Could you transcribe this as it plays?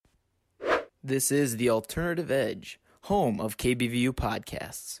This is the Alternative Edge, home of KBVU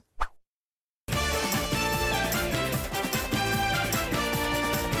podcasts.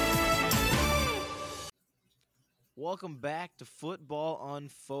 Welcome back to Football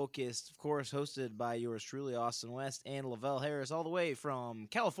Unfocused, of course, hosted by yours truly, Austin West and Lavelle Harris, all the way from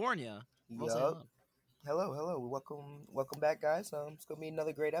California. Yup. Hello. Welcome back, guys. It's gonna be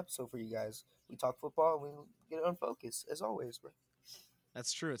another great episode for you guys. We talk football and we get unfocused as always, bro.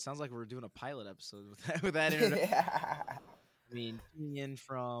 That's true. It sounds like we're doing a pilot episode with that introduction. I mean, tuning in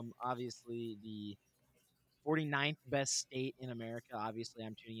from obviously the 49th best state in America. Obviously,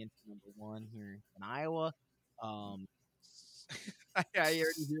 I'm tuning in from number one here in Iowa. I already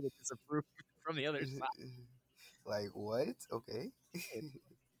hear the disapproval from the other side. Like what? Okay.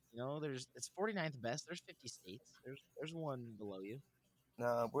 It's 49th best. There's 50 states. There's one below you.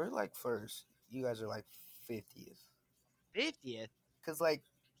 Nah, we're like first. You guys are like 50th. 50th? Cause like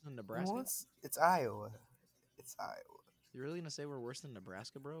Nebraska. It's Iowa. It's Iowa. You're really gonna say we're worse than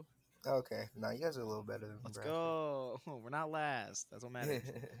Nebraska, bro? Okay. Nah, you guys are a little better than Let's Nebraska. go. We're not last. That's what matters.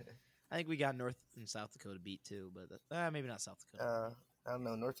 I think we got North and South Dakota beat too, but maybe not South Dakota. I don't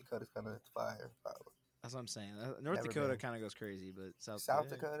know. North Dakota's kind of fire, probably. That's what I'm saying. North Dakota kind of goes crazy, but South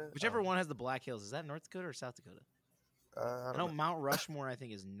Dakota? Whichever one has the Black Hills. Is that North Dakota or South Dakota? I know Mount Rushmore, I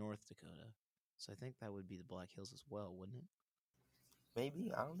think, is North Dakota. So I think that would be the Black Hills as well, wouldn't it?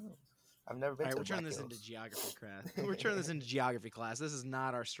 Maybe. I don't know. I've never been to the Black Hills. We're turning this into geography class. We're turning this into geography class. This is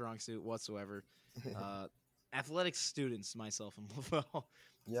not our strong suit whatsoever. Athletic students, myself and Lavelle.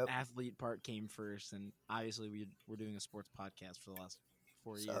 Yep. Athlete part came first, and obviously we're doing a sports podcast for the last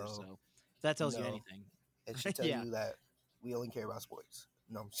 4 years. So if that tells you anything, it should tell you that we only care about sports.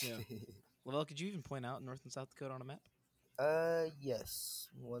 No, I'm just kidding. Lavelle, could you even point out North and South Dakota on a map? Yes.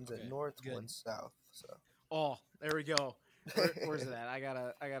 One's at north, one's south. So. Oh, there we go. Where's it at? I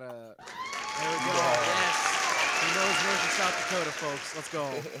gotta. There we go. Yes. He knows North and South Dakota, folks. Let's go.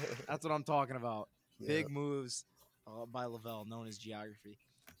 That's what I'm talking about. Yep. Big moves by Lavelle, known as geography.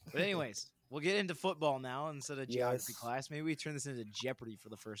 But anyways, we'll get into football now instead of geography class. Maybe we turn this into Jeopardy for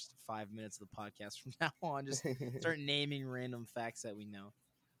the first 5 minutes of the podcast from now on. Just start naming random facts that we know.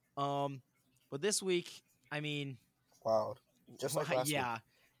 But this week, I mean, wild. Just like last week.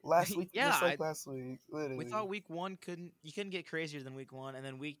 Last week, just like last week. Literally. We thought week one couldn't get crazier than week one, and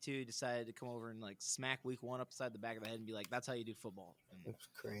then week two decided to come over and like smack week one upside the back of the head and be like, "That's how you do football." And it's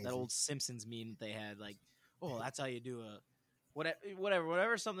crazy. That old Simpsons meme that they had, like, "Oh, that's how you do a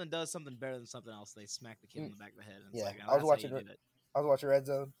whatever something does something better than something else." They smack the kid in the back of the head. And it's like, I was watching Red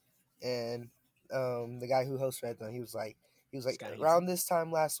Zone, and the guy who hosts Red Zone, he was like, around this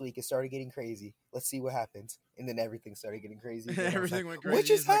time last week, it started getting crazy. Let's see what happens. And then everything started getting crazy. Everything went crazy. What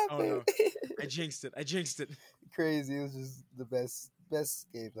just happened? Oh, no. I jinxed it. Crazy. It was just the best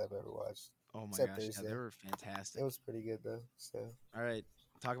games I've ever watched. Oh, my gosh. Yeah, they were fantastic. It was pretty good, though. So. All right.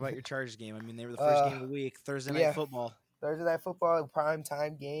 Talk about your Chargers game. I mean, they were the first game of the week. Thursday Night Football. Thursday Night Football, prime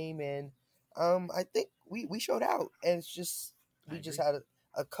time game. And I think we showed out. And it's just we just had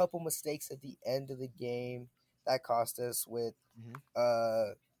a couple mistakes at the end of the game that cost us with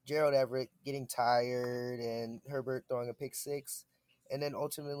Gerald Everett getting tired and Herbert throwing a pick six. And then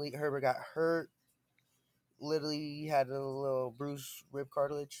ultimately Herbert got hurt. Literally had a little bruised rib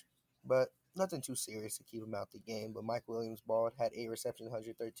cartilage, but nothing too serious to keep him out the game. But Mike Williams balled, had 8 receptions,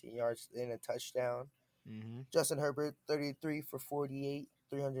 113 yards, and a touchdown. Justin Herbert, 33 for 48,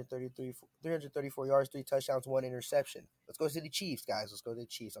 334 yards, 3 touchdowns, 1 interception. Let's go to the Chiefs, guys. Let's go to the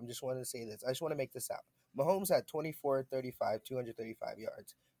Chiefs. I'm just wanting to say this. I just want to make this out. Mahomes had 24-35, 235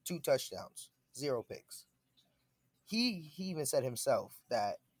 yards, 2 touchdowns, 0 picks. He even said himself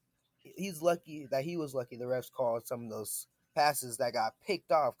that he's lucky that he was lucky the refs called some of those passes that got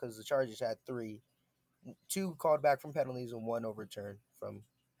picked off because the Chargers had 3. 2 called back from penalties and 1 overturned from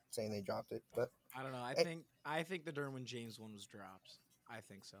saying they dropped it. But I don't know. I think the Derwin James one was dropped. I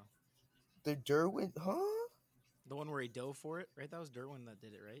think so. The Derwin, The one where he dove for it, right? That was Derwin that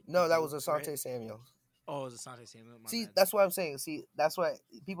did it, right? No, that was Asante Samuel. Oh, it was Asante Samuel. See, that's what I'm saying. See, that's why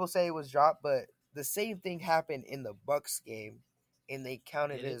people say it was dropped, but the same thing happened in the Bucs game, and they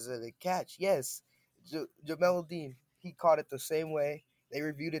counted it as a catch. Yes, Jamel Dean, he caught it the same way. They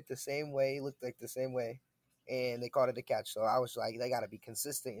reviewed it the same way. It looked like the same way, and they called it a catch. So I was like, they got to be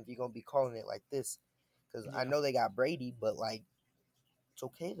consistent if you're going to be calling it like this. Because I know they got Brady, but, like, it's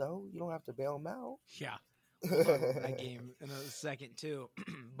okay, though. You don't have to bail him out. Yeah. We'll talk about that game in a second, too.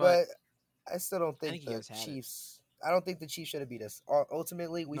 but I still don't think the Chiefs – I don't think the Chiefs should have beat us.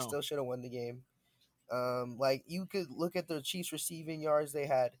 Ultimately, we still should have won the game. Like, you could look at the Chiefs receiving yards. They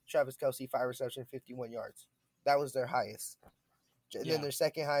had Travis Kelce, 5 receptions, 51 yards. That was their highest. And then Yeah. their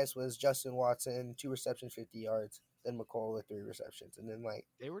second highest was Justin Watson, 2 receptions, 50 yards. Then McCall with 3 receptions, and then like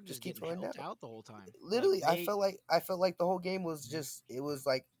They were just just keeps getting running down. helped out the whole time. Like Literally, I felt like the whole game was just it was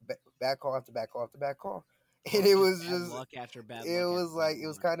like back call after back call after back call, and it just was bad just luck after bad it luck after was bad like it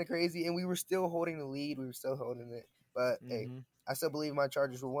was luck. kind of crazy, and we were still holding the lead. We were still holding it, but hey, Mm-hmm. I still believe my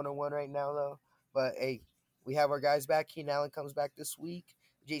Chargers were 1-1 right now though. But hey, we have our guys back. Keenan Allen comes back this week.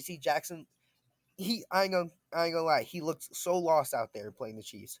 J.C. Jackson, I ain't gonna lie, he looked so lost out there playing the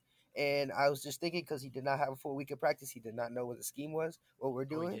Chiefs. And I was just thinking because he did not have a full week of practice, he did not know what the scheme was, what we're Oh,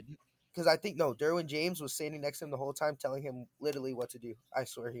 he doing. didn't. Because I think no, Derwin James was standing next to him the whole time, telling him literally what to do. I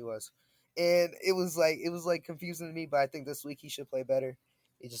swear he was, and it was like confusing to me. But I think this week he should play better.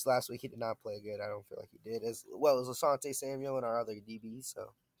 He just last week he did not play good. I don't feel like he did as well as Asante Samuel and our other DBs.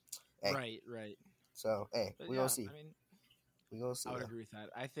 So hey, Right. But we gonna yeah, see. I mean, We gonna see I would though. agree with that.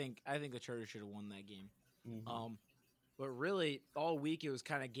 I think the Chargers should have won that game. Mm-hmm. Um, but really, all week it was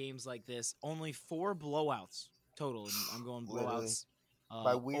kind of games like this. Only 4 blowouts total, and I'm going Literally blowouts.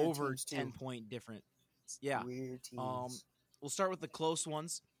 by weird Over teams too. 10-point difference. Yeah. Weird Um, teams. we'll start with the close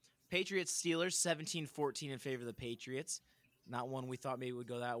ones. Patriots Steelers 17-14 in favor of the Patriots. Not one we thought maybe would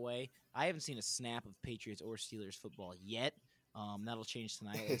go that way. I haven't seen a snap of Patriots or Steelers football yet. That'll change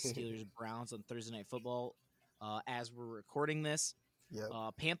tonight. Steelers Browns on Thursday Night Football. As we're recording this, Yep.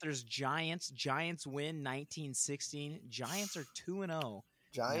 Panthers Giants. Giants win 19-16. Giants are 2-0 now to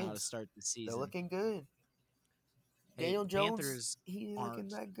Giants, start the they're season. looking good. Hey, Daniel Jones, Panthers he looking aren't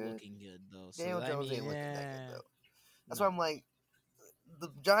that good. looking good though. So Daniel I Jones mean, ain't looking that good though. That's no. why I'm like, the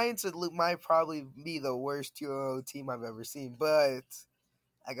Giants might probably be the worst 2-0 team I've ever seen, but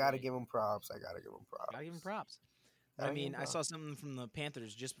I gotta Right. give them props. I gotta give them props. Gotta give them props. But I Gotta give mean, 'em I saw props. something from the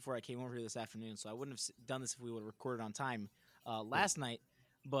Panthers just before I came over here this afternoon, so I wouldn't have done this if we would have recorded on time last night.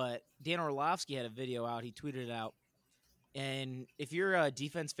 But Dan Orlovsky had a video out. He tweeted it out. And if you're a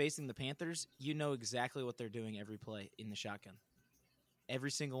defense facing the Panthers, you know exactly what they're doing every play in the shotgun.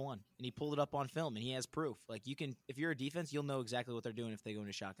 Every single one. And he pulled it up on film, and he has proof. Like, you can, if you're a defense, you'll know exactly what they're doing if they go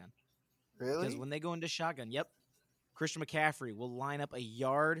into shotgun. Because Really? when they go into shotgun, yep, Christian McCaffrey will line up a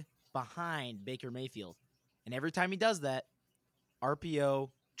yard behind Baker Mayfield. And every time he does that,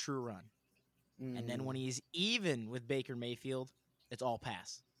 RPO, true run. And then when he's even with Baker Mayfield, it's all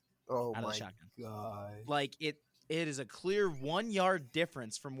pass Oh out of the my shotgun. god! Like it is a clear 1 yard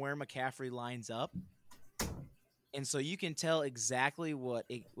difference from where McCaffrey lines up. And so you can tell exactly what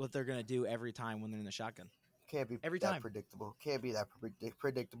they're going to do every time when they're in the shotgun. Can't be Every that time. predictable. Can't be that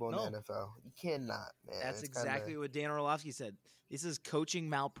predictable in No. the NFL. You cannot, man. That's it's exactly what Dan Orlovsky said. This is coaching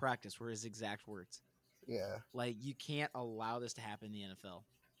malpractice, were his exact words. Yeah. Like, you can't allow this to happen in the NFL.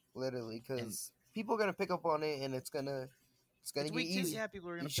 Literally, because people are gonna pick up on it, and it's gonna get week 2. easy. Yeah, people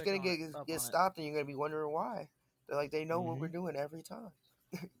are You're going to just gonna get stopped, and you're gonna be wondering why. They're like, they know what we're doing every time.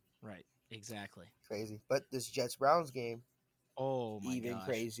 Right. Exactly. Crazy. But this Jets Browns game, Oh my even gosh.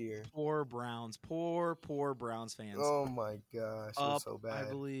 crazier. Poor Browns. Poor Browns fans. Oh my gosh, it was so bad. I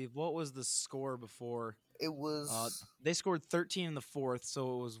believe. What was the score before? It was. They scored 13 in the fourth,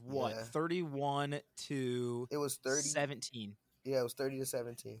 so it was what? Yeah. 31 to. It was 30. 17. Yeah, it was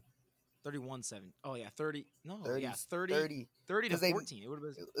 30-17. 31-7. Oh yeah, 30. No, 30, yeah, 30 to 14. It would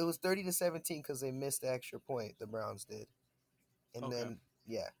have been. It was 30-17 because they missed the extra point. The Browns did, and then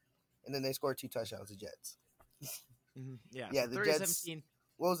and then they scored 2 touchdowns. The Jets. Yeah, Yeah, so the 30 Jets. 17.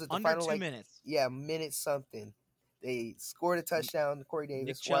 What was it? The Under final 2 minutes. Yeah, minute something. They scored a touchdown. Corey Davis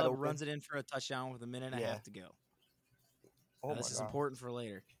Nick wide Chubb open. runs it in for a touchdown with a minute and a half to go. Oh This my is God. important for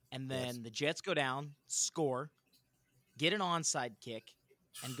later. And then the Jets go down, score, get an onside kick,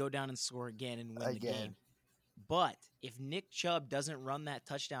 and go down and score again and win the game. But if Nick Chubb doesn't run that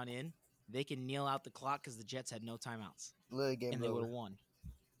touchdown in, they can kneel out the clock because the Jets had no timeouts. Game and they would have won.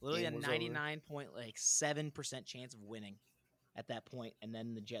 Literally game a 99.7% chance of winning at that point, and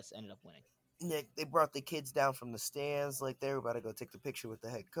then the Jets ended up winning. Nick, they brought the kids down from the stands like they were about to go take the picture with the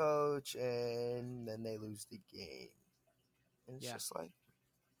head coach, and then they lose the game. And it's just like,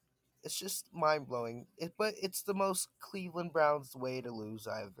 it's just mind blowing. But it's the most Cleveland Browns way to lose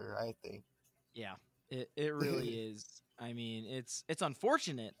ever, I think. Yeah, it really is. I mean, it's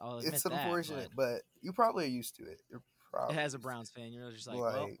unfortunate. I'll admit it's unfortunate, but you probably are used to it. You're probably as a Browns fan, you're just like,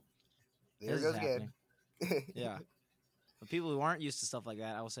 well, there it goes again. Yeah. But people who aren't used to stuff like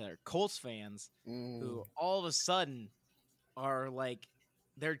that, I will say, are Colts fans who all of a sudden are like,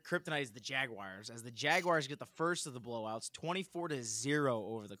 their kryptonite is the Jaguars, as the Jaguars get the first of the blowouts, 24-0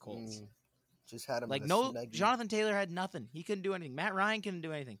 over the Colts. Just had him like snuggie. Jonathan Taylor had nothing. He couldn't do anything. Matt Ryan couldn't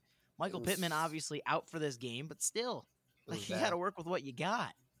do anything. Michael Pittman obviously out for this game, but still, like, you got to work with what you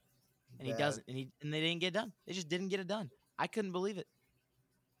got, and he doesn't, and they didn't get it done. They just didn't get it done. I couldn't believe it.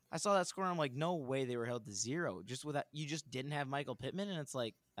 I saw that score and I'm like, no way they were held to 0. Just without you just didn't have Michael Pittman, and it's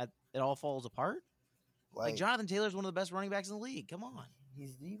like it all falls apart. Like Jonathan Taylor's one of the best running backs in the league. Come on.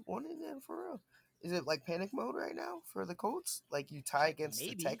 He's the one in there for real. Is it like panic mode right now for the Colts? Like you tie against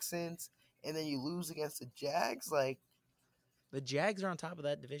the Texans and then you lose against the Jags? Like the Jags are on top of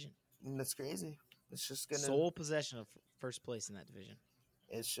that division. And that's crazy. It's just gonna sole possession of first place in that division.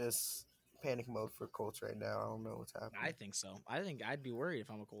 It's just panic mode for Colts right now. I don't know what's happening. I think so. I think I'd be worried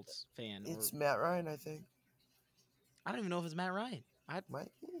if I'm a Colts fan. It's Matt Ryan, I think. I don't even know if it's Matt Ryan. Might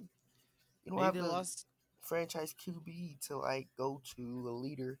be. You don't have the franchise QB to like go to a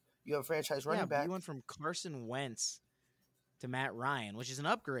leader. You have a franchise running back. You went from Carson Wentz to Matt Ryan, which is an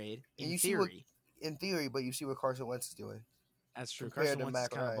upgrade in theory. In theory, but you see what Carson Wentz is doing. That's true. Carson Wentz is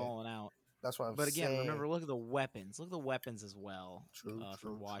kind of balling out. That's what I'm saying. But again, remember, look at the weapons. Look at the weapons as well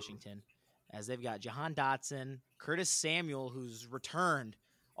for Washington. As they've got Jahan Dotson, Curtis Samuel, who's returned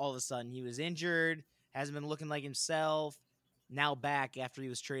all of a sudden. He was injured, hasn't been looking like himself. Now back after he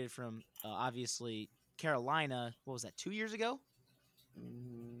was traded from, obviously, Carolina. What was that, 2 years ago?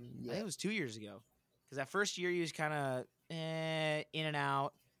 Yeah. I think it was 2 years ago. Because that first year he was kind of in and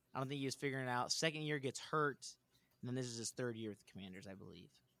out. I don't think he was figuring it out. Second year gets hurt. And then this is his third year with the Commanders, I believe.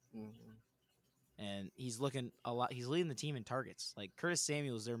 Mm-hmm. And he's looking a lot. He's leading the team in targets. Like Curtis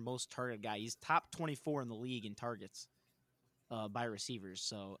Samuel is their most targeted guy. He's top 24 in the league in targets by receivers.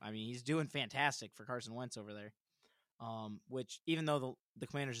 So, I mean, he's doing fantastic for Carson Wentz over there. Which, even though the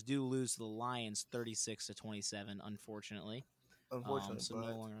Commanders do lose to the Lions 36-27, unfortunately. So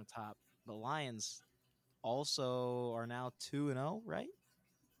no longer on top. The Lions also are now 2-0, right?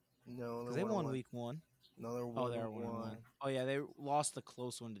 No, because they won week 1. No, they're 1-1. Oh yeah, they lost the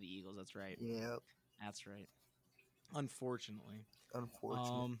close one to the Eagles. That's right. Yeah, that's right. Unfortunately. I'm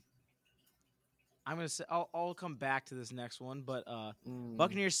gonna say I'll come back to this next one, but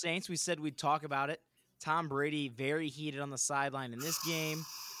Buccaneers Saints. We said we'd talk about it. Tom Brady very heated on the sideline in this game.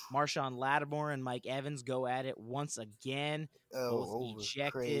 Marshawn Lattimore and Mike Evans go at it once again. Both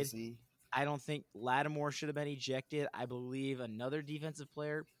ejected. Crazy. I don't think Lattimore should have been ejected. I believe another defensive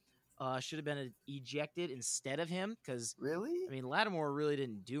player should have been ejected instead of him because Lattimore really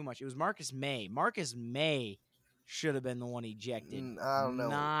didn't do much. It was Marcus May. Marcus May should have been the one ejected. I don't know.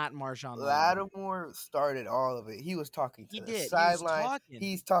 Not Marshawn Lattimore started all of it. He was talking to the sideline.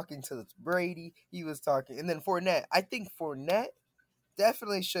 He's talking to Brady. He was talking. And then Fournette. I think Fournette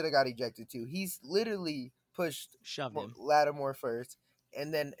definitely should have got ejected too. He's literally shoved him. Lattimore first.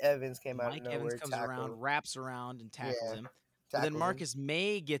 And then Evans came out of nowhere. Evans comes around, wraps around, and tackles him. But then Marcus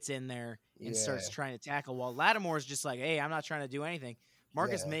May gets in there and starts trying to tackle while Lattimore is just like, hey, I'm not trying to do anything.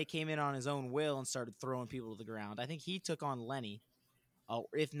 Marcus May came in on his own will and started throwing people to the ground. I think he took on Lenny,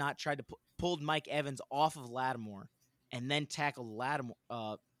 if not tried to pulled Mike Evans off of Lattimore and then tackled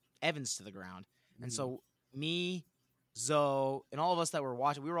Evans to the ground. And so me, Zoe, and all of us that were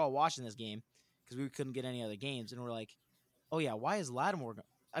watching, we were all watching this game because we couldn't get any other games. And we're like, oh, yeah, why is Lattimore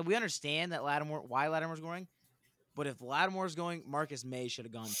going? We understand that why Lattimore's going. But if Lattimore's going, Marcus May should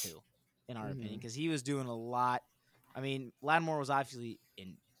have gone too, in our opinion, because he was doing a lot. I mean, Lattimore was obviously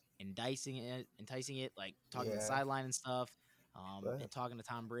enticing it, like talking to the sideline and stuff, and talking to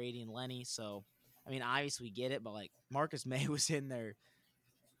Tom Brady and Lenny. So, I mean, obviously we get it, but like Marcus May was in there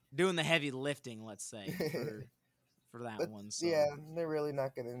doing the heavy lifting, let's say, for that one. So. Yeah, they're really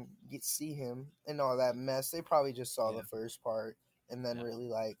not going to see him in all that mess. They probably just saw the first part and then really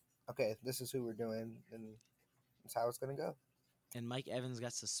like, okay, this is who we're doing, and that's how it's going to go. And Mike Evans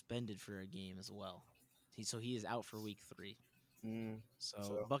got suspended for a game as well. So he is out for week 3.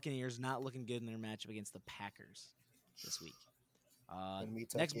 So Buccaneers not looking good in their matchup against the Packers this week.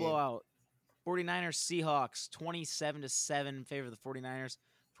 Next blowout, 49ers Seahawks, 27-7 in favor of the 49ers.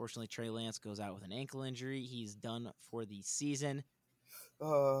 Fortunately, Trey Lance goes out with an ankle injury. He's done for the season.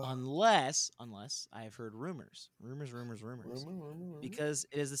 Unless I have heard rumors. Because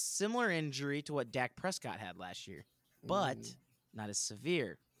it is a similar injury to what Dak Prescott had last year, but not as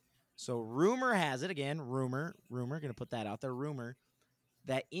severe. So rumor has it, again, rumor, going to put that out there, rumor,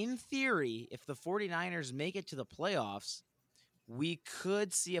 that in theory, if the 49ers make it to the playoffs, we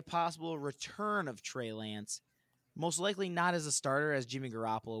could see a possible return of Trey Lance. Most likely not as a starter, as Jimmy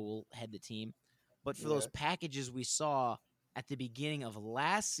Garoppolo will head the team, but for those packages we saw at the beginning of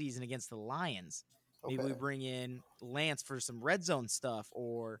last season against the Lions. Maybe we bring in Lance for some red zone stuff,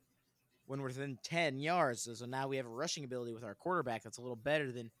 or when we're within 10 yards. So now we have a rushing ability with our quarterback that's a little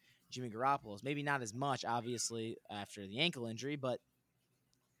better than Jimmy Garoppolo's. Maybe not as much, obviously, after the ankle injury, but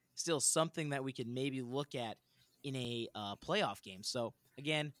still something that we could maybe look at in a playoff game. So,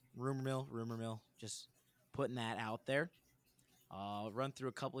 again, rumor mill, just putting that out there. Run through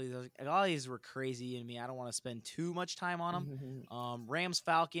a couple of these. All these were crazy to me. I don't want to spend too much time on them. Rams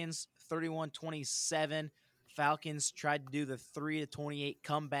Falcons 31-27. Falcons tried to do the 3-28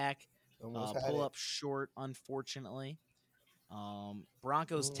 comeback. Almost had Pull it. up short, unfortunately.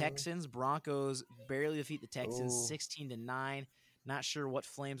 Broncos Texans. Broncos barely defeat the Texans 16-9. Not sure what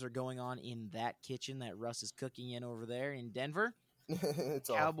flames are going on in that kitchen that Russ is cooking in over there in Denver. It's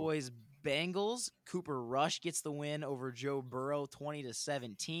Cowboys awful. Bengals. Cooper Rush gets the win over Joe Burrow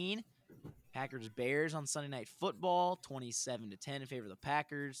 20-17. Packers Bears on Sunday Night Football 27-10 in favor of the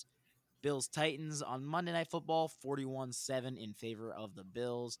Packers. Bills Titans on Monday Night Football 41-7 in favor of the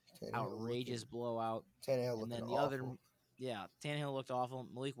Bills. Outrageous blowout. Tannehill And looking then the awful. Tannehill looked awful.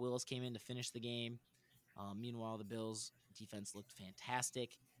 Malik Willis came in to finish the game. Meanwhile, the Bills defense looked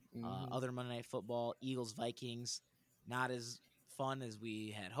fantastic. Other Monday Night Football, Eagles Vikings, not as fun as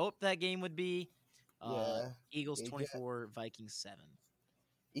we had hoped that game would be. Eagles 24, Vikings 7.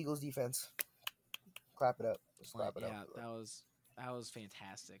 Eagles defense. Clap it up. Let's clap it up. Yeah, that was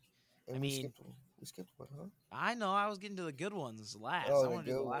fantastic. And we skipped one, huh? I know. I was getting to the good ones last. Oh, I want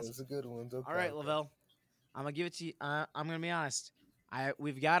to do the last ones. The good ones. Okay. All right, Lavelle. I'm gonna give it to you. I'm gonna be honest.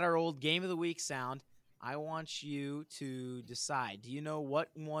 We've got our old game of the week sound. I want you to decide. Do you know what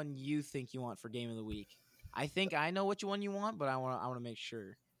one you think you want for game of the week? I think I know which one you want, but I want to make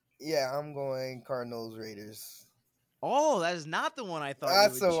sure. Yeah, I'm going Cardinals Raiders. Oh, that is not the one I thought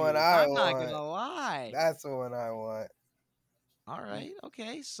That's you would the one choose. I'm not gonna lie. That's the one I want. All right.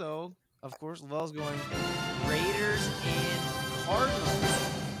 Okay. So of course Lavelle's going Raiders and Cardinals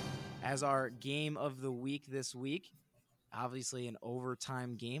as our game of the week this week. Obviously an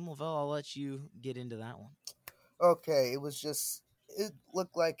overtime game. Lavelle, I'll let you get into that one. Okay, it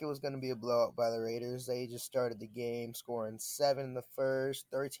looked like it was going to be a blowout by the Raiders. They just started the game scoring 7 in the first,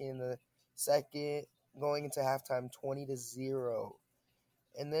 13 in the second, going into halftime 20-0.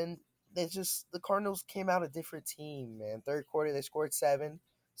 And then the Cardinals came out a different team, man. Third quarter they scored 7.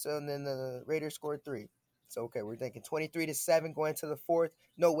 So and then the Raiders scored 3. So okay, we're thinking 23-7 going to the fourth.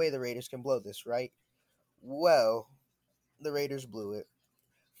 No way the Raiders can blow this, right? Well, the Raiders blew it,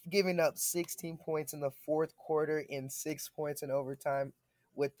 giving up 16 points in the fourth quarter and 6 points in overtime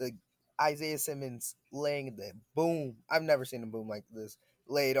with the Isaiah Simmons laying the boom. I've never seen a boom like this.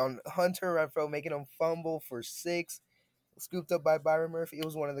 Laid on Hunter Renfrow, making him fumble for 6. Scooped up by Byron Murphy. It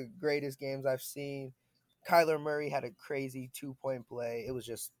was one of the greatest games I've seen. Kyler Murray had a crazy 2-point play. It was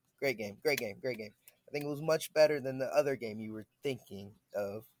just great game. I think it was much better than the other game you were thinking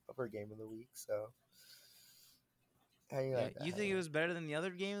of our game of the week. So how do you like that? You think it was better than the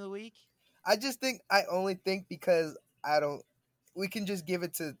other game of the week? I only think because we can just give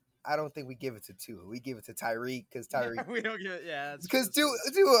it to, I don't think we give it to Tua. We give it to Tyreek because Tyreek. We don't give it, yeah. Because Tua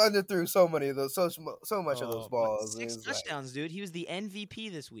underthrew so many of those, so much of those balls. 6 touchdowns, dude. He was the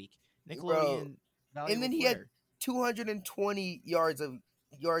MVP this week. Nickelodeon. And then he had 220 yards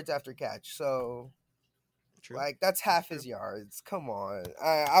after catch. So, true. that's half his yards. Come on.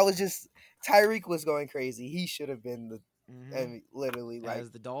 I was just, Tyreek was going crazy. He should have been and literally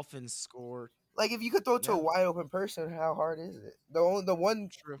as the Dolphins score. If you could throw to a wide open person, how hard is it? The one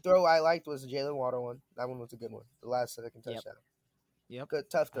throw I liked was the Jalen Waddle one. That one was a good one. The last second touchdown. Yep. Good,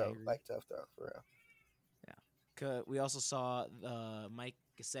 tough throw. Tough throw for real. Yeah. We also saw Mike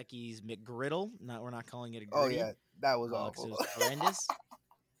Gesicki's McGriddle. We're not calling it a Oh gritty. yeah, that was awful. It was horrendous.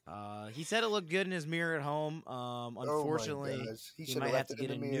 He said it looked good in his mirror at home. Unfortunately, he might have to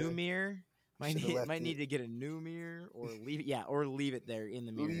get a new mirror. Might need to get a new mirror or leave it. Yeah, or leave it there in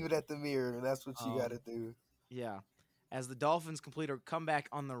the mirror. Leave it at the mirror, and that's what you got to do. Yeah. As the Dolphins complete a comeback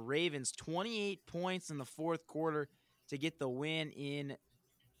on the Ravens, 28 points in the fourth quarter to get the win in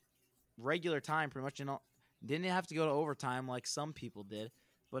regular time. Pretty much, didn't have to go to overtime like some people did,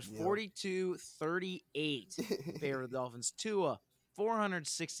 but 42-38 in favor of the Dolphins. Tua,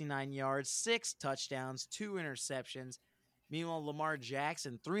 469 yards, 6 touchdowns, 2 interceptions. Meanwhile, Lamar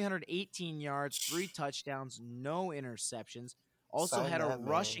Jackson, 318 yards, 3 touchdowns, no interceptions. Also had a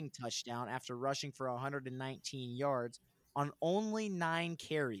rushing touchdown after rushing for 119 yards on only 9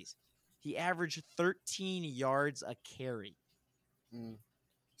 carries. He averaged 13 yards a carry.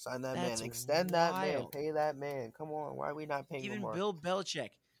 Sign that man. Extend that man. Pay that man. Come on. Why are we not paying Even Lamar? Bill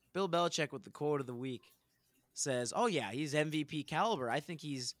Belichick with the quote of the week says, oh, yeah, he's MVP caliber. I think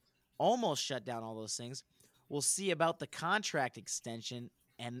he's almost shut down all those things. We'll see about the contract extension.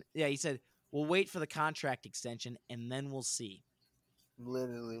 And, yeah, he said, we'll wait for the contract extension, and then we'll see.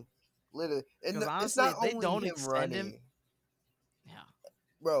 Literally. And honestly, it's not if they only don't him extend running. him. Yeah.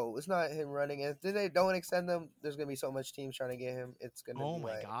 bro, it's not him running. And if they don't extend him, there's gonna be so much teams trying to get him. It's gonna Oh be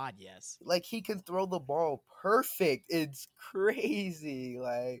my God, yes. like he can throw the ball perfect. It's crazy.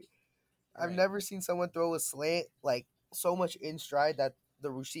 Like I've Right. never seen someone throw a slant like so much in stride that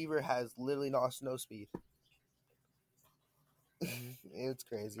the receiver has literally lost no speed. Mm-hmm. It's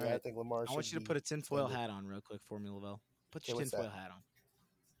crazy. All I right. think Lamar I want should you to be put a tinfoil extended. hat on real quick for me, Lavelle. Put Okay, your what's that? tinfoil hat on.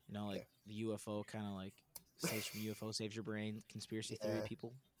 You know, like Okay. the UFO kind of like saves from UFO, saves your brain, conspiracy theory Yeah.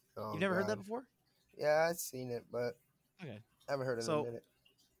 people. You've Oh never heard that God. before? Yeah, I've seen it, but Okay. I haven't heard it in a So, minute.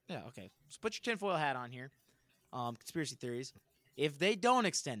 yeah, okay. So put your tinfoil hat on here. Conspiracy theories. If they don't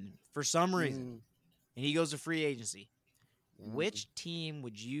extend him for some reason Mm, and he goes to free agency, mm. which team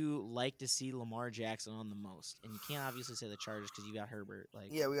would you like to see Lamar Jackson on the most? And you can't obviously say the Chargers because you got Herbert.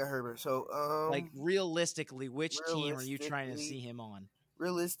 Yeah, we got Herbert. So, Like realistically, which team are you trying to realistically, see him on?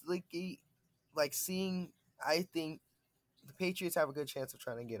 realistically, like seeing, I think the Patriots have a good chance of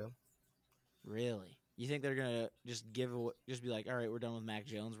trying to get him. Really? You think they're gonna just just be like, all right, we're done with Mac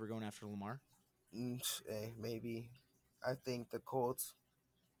Jones, we're going after Lamar? Maybe. I think the Colts.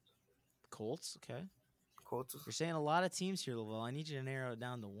 Colts, okay. Colts. You're saying a lot of teams here, Lavelle. I need you to narrow it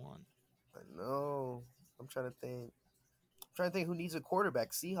down to one. I know. I'm trying to think. I'm trying to think who needs a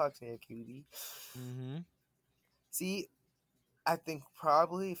quarterback. Seahawks need a QB. Mm-hmm. See, I think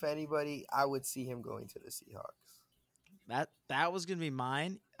probably if anybody, I would see him going to the Seahawks. That was gonna be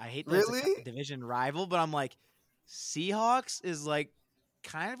mine. I hate that it's a Really? division rival, but I'm like, Seahawks is like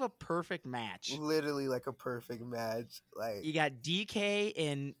kind of a perfect match. Literally like a perfect match. Like You got DK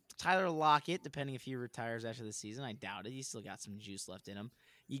and Tyler Lockett, depending if he retires after the season. I doubt it. He's still got some juice left in him.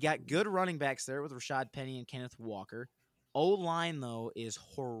 You got good running backs there with Rashad Penny and Kenneth Walker. O line, though, is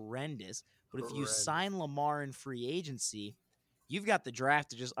horrendous. But if you horrendous. sign Lamar in free agency, you've got the draft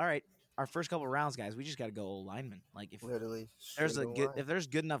to just, all right, our first couple of rounds, guys, we just got to go O lineman. Like Literally straight if line. there's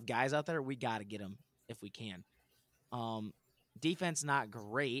good enough guys out there, we got to get them if we can. Um, Defense not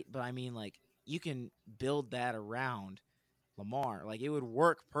great, but I mean, like you can build that around Lamar. Like it would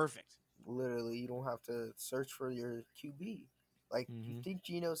work perfect. Literally, you don't have to search for your QB. Like you Mm-hmm. think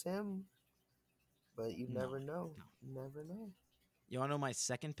Geno's him, but you No, never know. no. You never know. You want to know my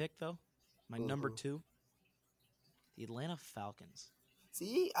second pick though? My number Who? 2, the Atlanta Falcons.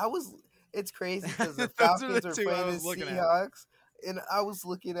 See, I was. It's crazy because the Those are the Falcons are two I playing the was looking at. Seahawks, and I was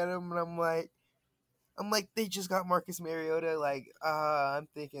looking at them, and I'm like, they just got Marcus Mariota. Like, I'm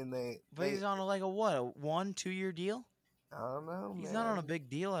thinking But they. he's on like a what, a 1-2 year deal? I don't know, He's not on a man. big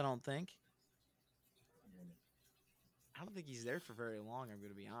deal, I don't think. I don't think he's there for very long. I'm going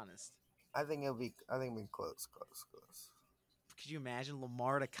to be honest. I think it'll be. I think it'll be close. Could you imagine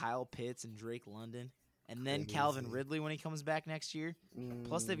Lamar to Kyle Pitts and Drake London, and then Calvin Crazy. Ridley when he comes back next year?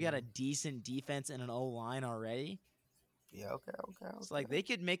 Plus, they've got a decent defense and an O line already. Yeah. Okay. So, like, they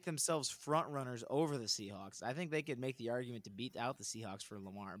could make themselves front runners over the Seahawks. I think they could make the argument to beat out the Seahawks for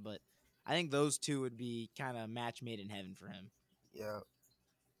Lamar, but I think those two would be kind of match made in heaven for him. Yeah.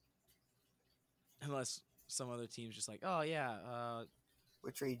 Unless some other team's just like, oh yeah,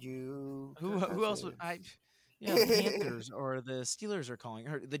 We trade you. who else would I? Yeah, the Panthers or the Steelers are calling,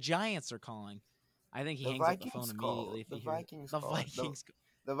 or the Giants are calling. I think he The hangs up the phone Vikings called. immediately if The he hears Vikings the called. Vikings.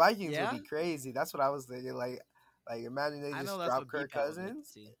 The Vikings would Yeah, be crazy. That's what I was thinking. Like imagine they I know just that's drop what B Kirk Pat would like to Cousins,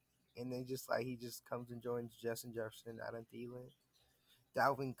 see. and they just he just comes and joins Justin Jefferson, Adam Thielen,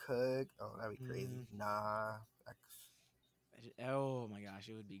 Dalvin Cook. Oh, that'd be crazy. Mm, Nah. oh my gosh,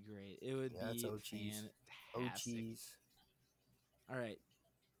 it would be great. It would Yeah, that's be O cheese. O fantastic. cheese. All right,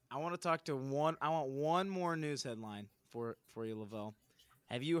 I want to talk to one. I want one more news headline for you, Lavelle.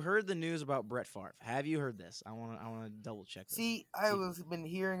 Have you heard the news about Brett Favre? Have you heard this? I want to double check this. See, I was been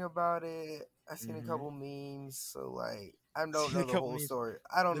hearing about it. I seen a Mm-hmm. couple memes, so I don't Seen know a the couple whole news. story.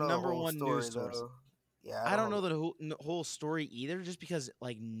 I don't The know the number whole one news story source. though. Yeah, I I don't don't know. know the whole story either, just because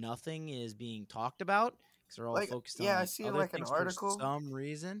like nothing is being talked about because they're all focused on Yeah, I like seen other like an things for article. some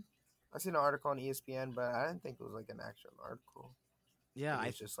reason. I seen an article on ESPN, but I didn't think it was like an actual article. I Yeah, think it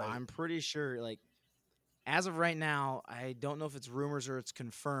was just I'm pretty sure like as of right now, I don't know if it's rumors or it's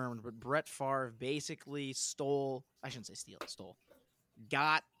confirmed, but Brett Favre basically stole. I shouldn't say steal, stole.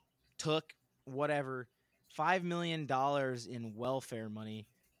 Got, took, whatever, $5 million in welfare money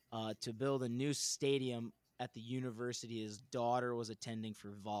to build a new stadium at the university his daughter was attending for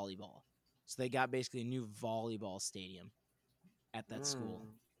volleyball. So they got basically a new volleyball stadium at that school,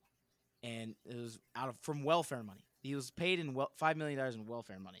 mm. and it was out of from welfare money. He was paid in $5 million in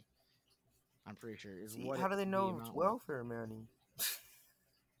welfare money. I'm pretty sure is See, what how do they the know it's amount was. welfare money?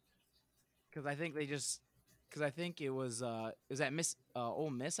 Because I think because I think it was at Miss Ole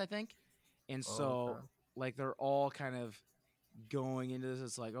Miss, I think, and Oh, so okay. like they're all kind of going into this.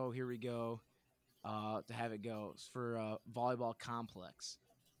 It's like, oh, here we go. To have it go it's for volleyball complex.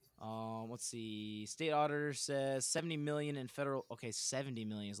 Let's see. State auditor says 70 million in federal. Okay, 70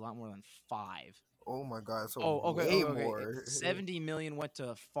 million is a lot more than 5. Oh my god, so Oh, okay, way okay, okay. more. 70 million went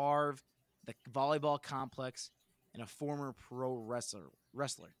to Favre, the volleyball complex, and a former pro wrestler.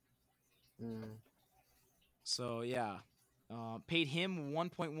 Mm. So yeah, paid him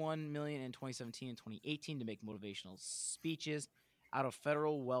 1.1 million in 2017 and 2018 to make motivational speeches out of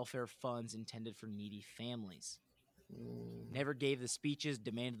federal welfare funds intended for needy families. Mm. Never gave the speeches,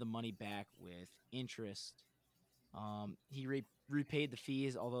 demanded the money back with interest. He repaid the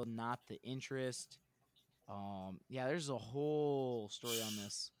fees, although not the interest. Yeah, there's a whole story on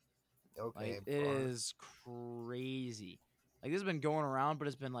this. Like, Okay, it bar. is crazy. Like, this has been going around, but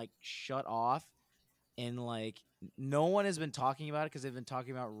it's been like shut off, and like no one has been talking about it because they've been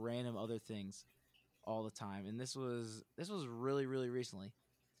talking about random other things all the time. And this was really really recently.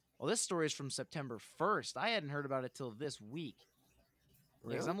 Well, this story is from September 1st. I hadn't heard about it till this week. Yeah,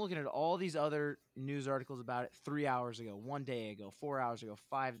 because Really? I'm looking at all these other news articles about it 3 hours ago, 1 day ago, 4 hours ago,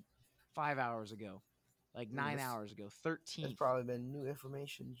 five hours ago, like Mm, 9 hours ago, it's 13th. probably been new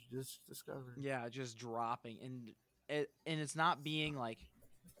information you just discovered. Yeah, just dropping, and it's not being like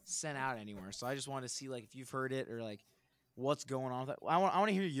sent out anywhere. So I just wanted to see like if you've heard it or like what's going on with that. I want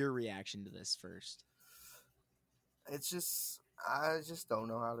to hear your reaction to this first. It's just I just don't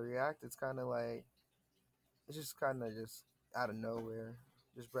know how to react. It's kind of like it's just kind of just out of nowhere.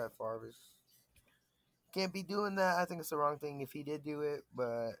 Just Brett Favre can't be doing that. I think it's the wrong thing if he did do it,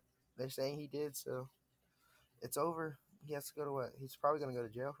 but they're saying he did, so it's over. He has to go to what? He's probably gonna go to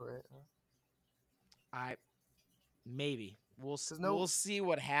jail for it. Huh? I maybe Cause we'll no, see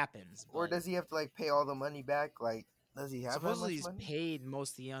what happens, or but does he have to like pay all the money back? Like, does he have that supposedly much he's money? paid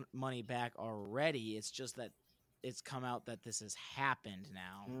most of the money back already. It's just that it's come out that this has happened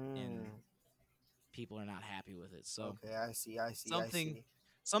now, and Mm, people are not happy with it. So okay, I see. I see. I something see.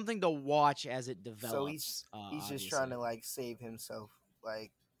 something to watch as it So develops. he's just trying Obviously, to like save himself,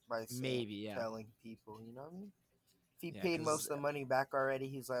 like by saying maybe yeah, telling people. You know what I mean? If he yeah, paid because most of the money back already,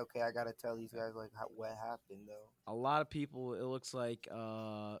 he's like, okay, I gotta tell these guys like what happened though. a lot of people, it looks like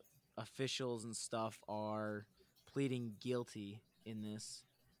officials and stuff are pleading guilty in this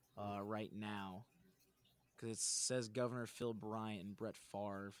right now because it says Governor Phil Bryant and Brett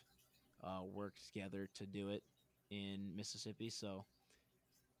Favre worked together to do it in Mississippi. So,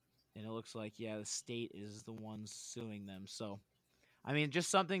 and it looks like yeah, the state is the one suing them. So, I mean, just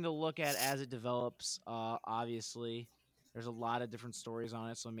something to look at as it develops. Obviously, there's a lot of different stories on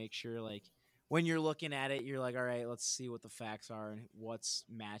it, so make sure like when you're looking at it, you're like, all right, let's see what the facts are and what's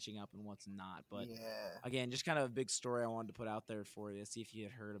matching up and what's not. But Yeah. again, just kind of a big story I wanted to put out there for you, see if you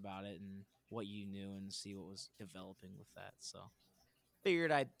had heard about it and what you knew, and see what was developing with that. So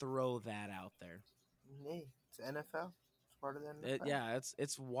figured I'd throw that out there. Hey, it's NFL. It's part of the NFL. Yeah,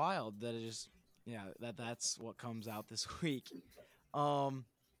 it's wild that it just yeah that's what comes out this week. Um,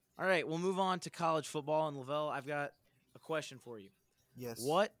 all right, we'll move on to college football. And Lavelle, I've got a question for you. Yes.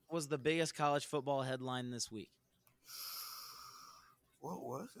 What was the biggest college football headline this week? What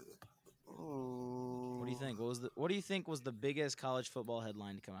was it? What do you Ooh. think? What do you think was the biggest college football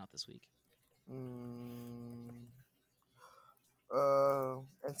headline to come out this week? Mm,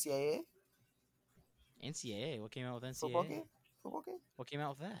 NCAA NCAA. What came out with football NCAA? game. Football game. What came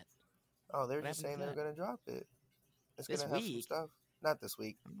out with that? Oh, they're What just happened saying to they're that? gonna drop it. It's This gonna have some week? stuff. Not this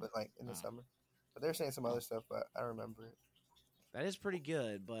week, Oh, but like in the oh, summer. But they're saying some other oh. stuff, but I remember it. That is pretty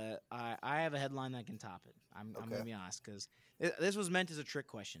good, but I have a headline that can top it. I'm Okay. gonna be honest because this was meant as a trick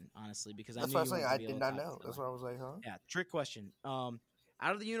question, honestly, because I That's knew what I'm you saying. weren't I gonna be did able to not top know. this That's headline. why I was like, huh? Yeah, trick question. Out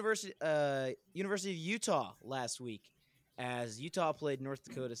of the University of Utah last week, as Utah played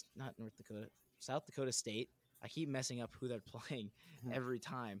South Dakota State. I keep messing up who they're playing every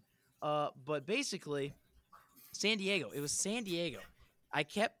time. But basically, San Diego. It was San Diego.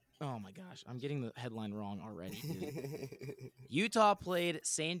 Oh my gosh, I'm getting the headline wrong already, dude. Utah played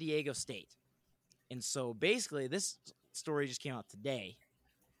San Diego State, and so basically, this story just came out today.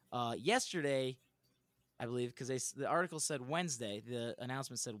 Yesterday, I believe, because the article said Wednesday. The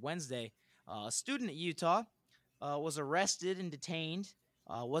announcement said Wednesday. A student at Utah was arrested and detained.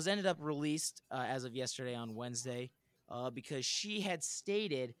 Was ended up released as of yesterday on Wednesday because she had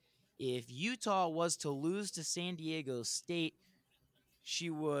stated if Utah was to lose to San Diego State,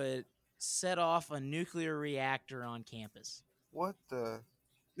 she would set off a nuclear reactor on campus. What the?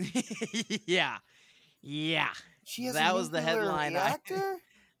 Yeah, yeah. She has a That was the nuclear headline. reactor?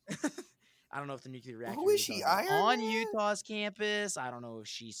 I don't know if the nuclear reactor Who is you're she? talking about Iron on Man? Utah's campus. I don't know if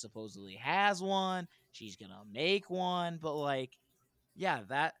she supposedly has one. She's gonna make one, but like, yeah,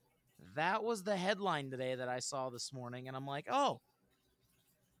 that was the headline today that I saw this morning, and I'm like, oh,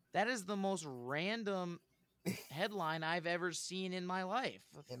 that is the most random headline I've ever seen in my life.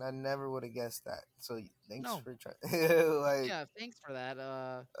 And I never would have guessed that. So thanks No, for trying. Like yeah, thanks for that.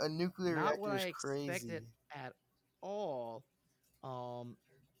 a nuclear Not what reactor I is expected crazy. at all. Um,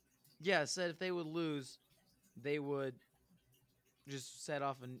 yeah, said if they would lose, they would just set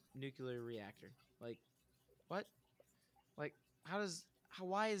off a nuclear reactor. Like, what? Like, how does how?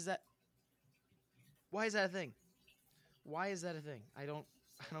 Why is that a thing? Why is that a thing? I don't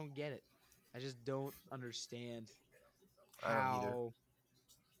get it. I just don't understand I don't either. how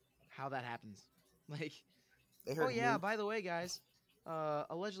how that happens. Like, They oh heard yeah, nuke. by the way, guys,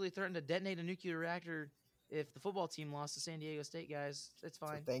 allegedly threatened to detonate a nuclear reactor if the football team lost to San Diego State, guys. It's So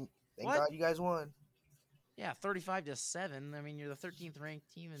fine. thank What? God you guys won. Yeah, 35-7. I mean, you're the 13th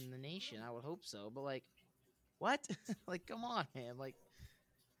ranked team in the nation. I would hope so. But like, what? Like, come on, man. Like,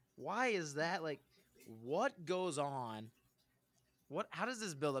 why is that? Like, what goes on? What? How does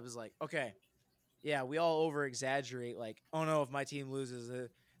this build up? Is like, okay, yeah, we all over exaggerate. Like, oh no, if my team loses,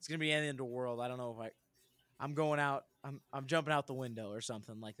 it's gonna be the end of the world. I don't know if I'm going out. I'm jumping out the window or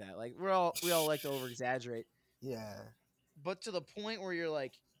something like that. Like, we all like to over exaggerate. Yeah. But to the point where you're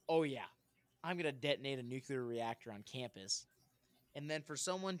like, oh yeah, I'm gonna detonate a nuclear reactor on campus, and then for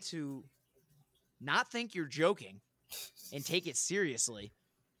someone to not think you're joking and take it seriously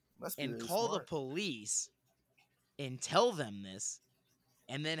Must be and really call the smart. police and tell them this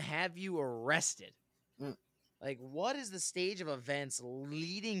and then have you arrested. Mm. Like, what is the stage of events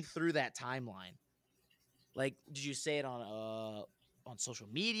leading through that timeline? Like, did you say it on social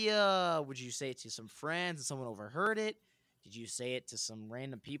media? Would you say it to some friends and someone overheard it? Did you say it to some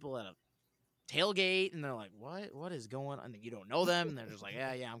random people at a tailgate and they're like, what is going on? And you don't know them and they're just like,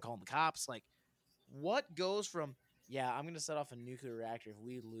 yeah, I'm calling the cops. Like, what goes from, yeah, I'm going to set off a nuclear reactor if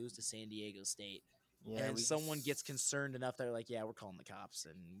we lose to San Diego State, Yeah, and then someone gets concerned enough they're like, yeah, we're calling the cops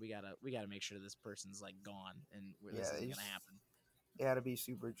and we gotta make sure this person's like gone and this isn't gonna happen. They had to be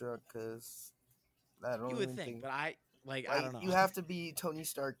super drunk because I don't You would even think, think. but I Like don't know. you have to be Tony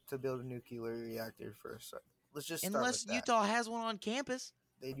Stark to build a nuclear reactor first. Let's just start Unless with that. Utah has one on campus.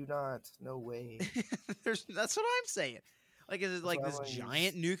 They do not. No way. That's what I'm saying. Like, is it That's like why I'm this like,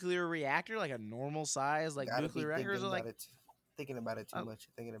 giant nuclear reactor, like a normal size, like gotta be nuclear reactors are like, thinking about it too much.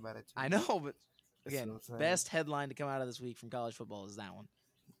 Thinking about it too I much. know, but That's again, what I'm saying. best headline to come out of this week from college football is that one.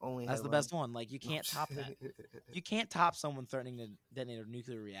 Only That's the headline. best one. Like, you can't top that. You can't top someone threatening to detonate a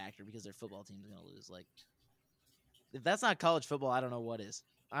nuclear reactor because their football team's gonna lose. Like, if that's not college football, I don't know what is.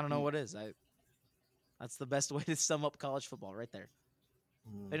 I don't know what is. That's the best way to sum up college football right there.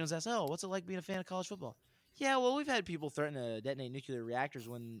 If anyone's asked, oh, what's it like being a fan of college football? Yeah, well, we've had people threaten to detonate nuclear reactors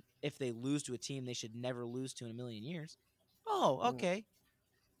when if they lose to a team they should never lose to in a million years. Oh, okay.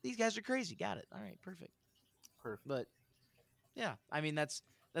 These guys are crazy. Got it. All right, perfect. Perfect. But yeah, I mean that's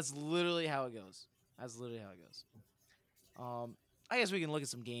literally how it goes. That's literally how it goes. I guess we can look at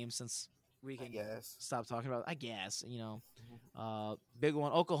some games since we can stop talking about. I guess big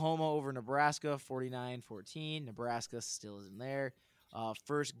one: Oklahoma over Nebraska, 49-14. Nebraska still isn't there.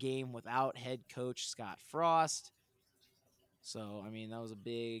 First game without head coach Scott Frost. So I mean that was a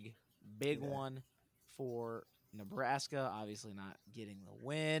big one for Nebraska. Obviously not getting the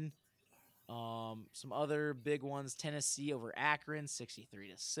win. Some other big ones: Tennessee over Akron,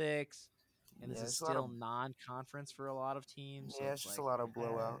 63-6. And this is still non-conference for a lot of teams. So it's just a lot of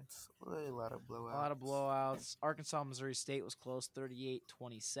blowouts. Really a lot of blowouts. A lot of blowouts. Arkansas, Missouri State was close,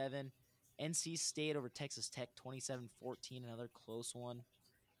 38-27. NC State over Texas Tech, 27-14, another close one.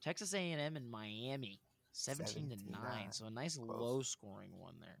 Texas A&M and Miami, 17-9. So a nice low-scoring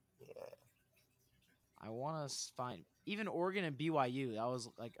one there. Yeah. I want to find even Oregon and BYU. That was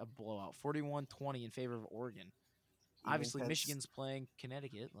like a blowout, 41-20 in favor of Oregon. Obviously, Michigan's playing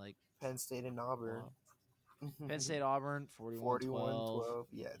Connecticut, like Penn State and Auburn. Penn State Auburn 41-12.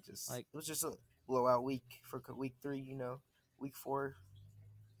 Yeah, just like it was just a blowout week for week 3. Week 4.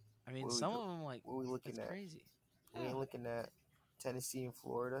 I mean, some of them like what we looking at? Crazy. We're looking at Tennessee and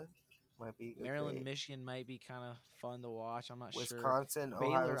Florida. Might be Maryland, Michigan might be kind of fun to watch. I'm not Wisconsin, sure.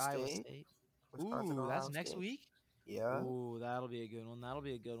 Baylor, Iowa State. Wisconsin, Ooh, Ohio that's next week. Yeah. Ooh, that'll be a good one.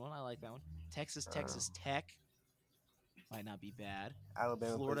 I like that one. Texas Tech might not be bad.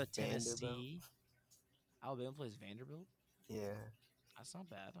 Alabama, Florida, Tennessee. Alabama plays Vanderbilt. Yeah, that's not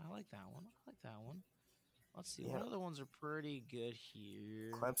bad. I like that one. Let's see. What other ones are pretty good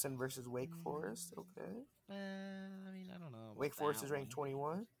here? Clemson versus Wake Forest. Okay. I mean, I don't know. Wake Forest is ranked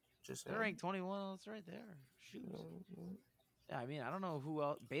 21. Just They're saying. ranked 21. It's right there. Shoot. Mm-hmm. Yeah, I mean, I don't know who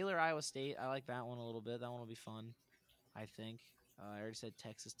else. Baylor, Iowa State. I like that one a little bit. That one will be fun, I think. I already said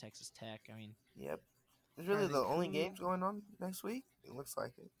Texas, Texas Tech. I mean, Yep. It's trying really to the think only who games going on next week. It looks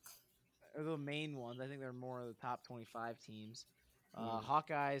like it. are the main ones. I think they're more of the top 25 teams. Mm.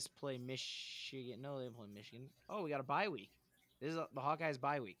 Hawkeyes play Michigan. No, they don't play Michigan. Oh, we got a bye week. This is the Hawkeyes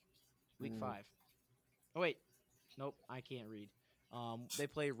bye week, week Mm. 5. Oh wait, nope, I can't read. They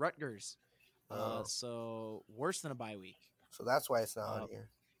play Rutgers. Oh, So worse than a bye week. so that's why it's not on Uh, here.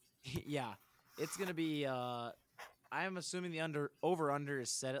 yeah, it's gonna be. I'm assuming the over is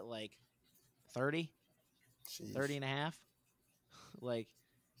set at like 30, Sheesh. 30 and a half. Like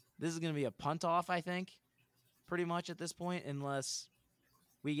this is gonna be a punt off, I think, pretty much at this point, unless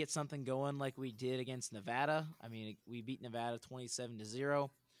we get something going like we did against Nevada. I mean, we beat Nevada 27-0.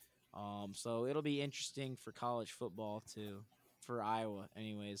 So it'll be interesting for college football too, for Iowa,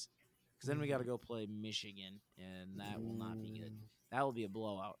 anyways, because then we got to Mm-hmm. go play Michigan, and that will not be good. Mm. That will be a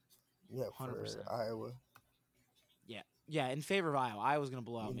blowout, Yeah, 100%. for Iowa. Yeah, yeah, in favor of Iowa. Iowa's gonna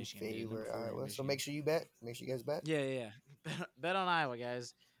blow out In Michigan, dude. Number favor 4 ranked Iowa. So Michigan. make sure you bet. Make sure you guys bet. Yeah, yeah, yeah. Bet on Iowa,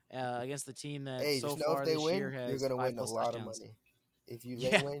 guys, against the team that Hey, so just know if far they this year win, you're has gonna 5 win a plus lot of touchdowns. money. If they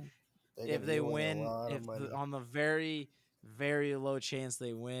Yeah, win, if they you're winning a win, lot of money. on the very, very low chance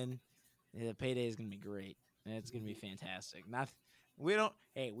they win, the payday is gonna be great. And it's gonna be fantastic. Not we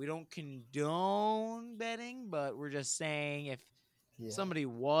don't condone betting, but we're just saying if Yeah. somebody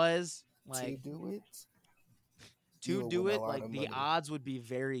was To like do it, you to will do win a it, lot like of the money. odds would be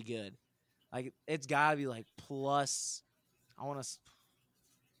very good. Like it's gotta be like plus. I want to.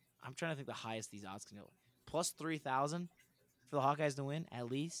 I'm trying to think the highest these odds can go. Plus 3,000 for the Hawkeyes to win at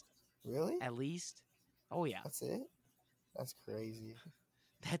least. Really? At least. Oh yeah, That's it? That's crazy.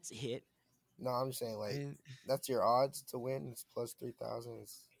 that's it. No, I'm just saying I like mean, that's your odds to win. It's plus 3,000.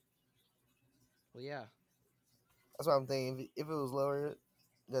 well yeah. That's what I'm thinking. If it was lower,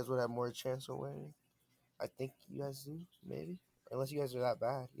 you guys would have more chance of winning. I think you guys do, maybe. Unless you guys are that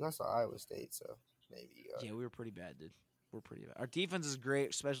bad. You lost to Iowa State, so maybe you are. Yeah, we were pretty bad, dude. We're pretty bad. Our defense is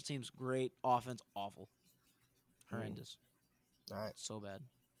great. Special teams great. Offense awful. Mm. Horrendous. All right. So bad.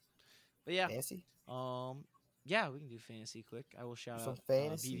 But yeah, Fancy? um, yeah, we can do fantasy quick. I will shout Some out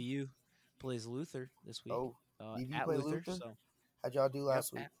fantasy? BVU plays Luther this week Oh, BV at play Luther. Luther? So How'd y'all do yep.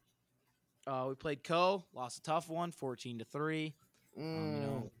 last week? We played Co. Lost a tough one, 14-3.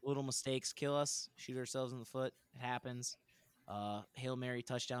 Mm. Little mistakes kill us. Shoot ourselves in the foot. It happens. Hail Mary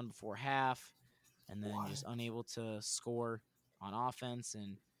touchdown before half, and then What? just unable to score on offense,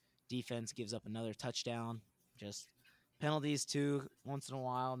 and defense gives up another touchdown. Just penalties too once in a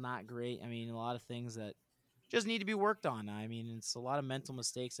while, not great. I mean, a lot of things that just need to be worked on. I mean, it's a lot of mental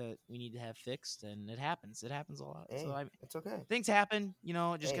mistakes that we need to have fixed, and it happens. It happens a lot. So Hey, I mean, it's okay. things happen.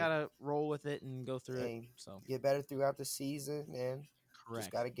 Just Hey, gotta roll with it and go through it. hey, So get better throughout the season, and just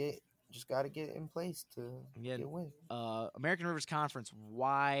correct. gotta get just gotta get in place to Again, get win. American Rivers Conference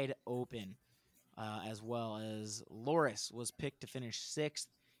wide open, as well as Loris was picked to finish 6th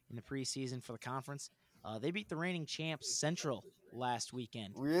in the preseason for the conference. They beat the reigning champs Central last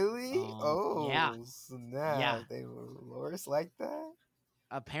weekend. Really? Yeah, Oh, yeah. snap! They were Loris like that.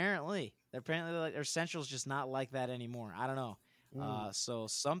 Apparently, like their Central's just not like that anymore. I don't know. Mm. So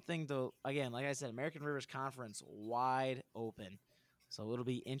something to again, like I said, American Rivers Conference wide open. So it'll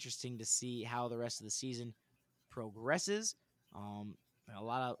be interesting to see how the rest of the season progresses. Um, a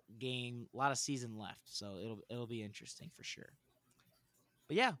lot of season left, so it'll be interesting for sure.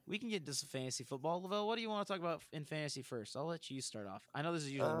 But yeah, we can get into some fantasy football. Lavelle, what do you want to talk about in fantasy first? I'll let you start off. I know this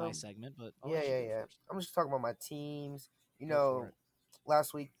is usually my Um. segment, but I'll Yeah, let you yeah, do it yeah. first. I'm just talking about my teams. Go for it.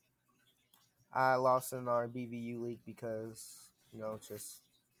 Last week I lost in our BVU league because just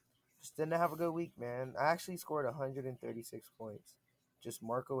didn't have a good week, man. I actually scored 136 points. Just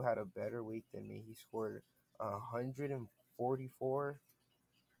Marco had a better week than me. He scored 144.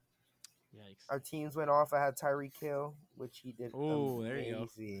 Yikes! Our teams went off. I had Tyreek Hill, which he did Oh, there you go.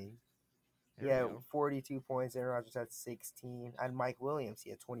 amazing. He There we had go. 42 points. Aaron Rodgers had 16. I had Mike Williams. He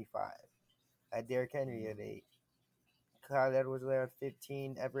had 25. I had Derrick Henry at 8. Kyle Edwards there at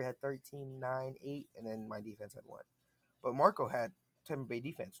 15. Everett had 13, 9, 8. And then my defense had 1. But Marco had Tampa Bay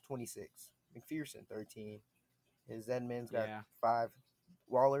defense, 26. McPherson, 13. His Edmonds got Yeah. 5.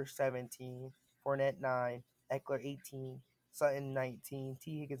 Waller, 17. Fournette, 9. Eckler, 18. Sutton, 19.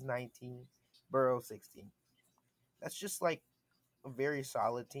 T. Higgins, 19. Burrow, 16. That's just like a very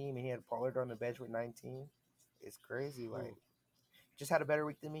solid team. And he had Pollard on the bench with 19. It's crazy. Like, Ooh. just had a better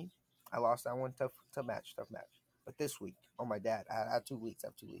week than me. I lost that one. Tough match. But this week, oh my dad, I had 2 weeks. I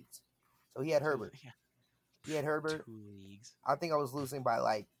have 2 leagues. So he had Herbert. Yeah. He had Herbert. 2 leagues. I think I was losing by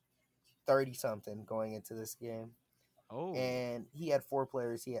like 30 something going into this game. Oh. And he had 4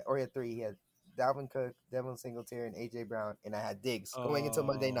 players. He had 3. He had Dalvin Cook, Devin Singletary, and AJ Brown, and I had Diggs going into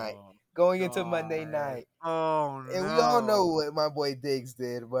Monday night. Oh, Going into Monday God. night. Oh, And we all know no. what my boy Diggs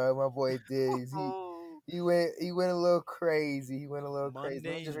did, bro. My boy Diggs, he went a little crazy. He went a little crazy. Let me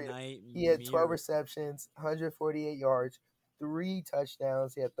Monday just read it. Night He had 12 Miracle. receptions, 148 yards, 3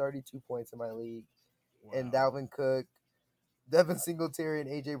 touchdowns. He had 32 points in my league. Wow. And Dalvin Cook, Devin Singletary, and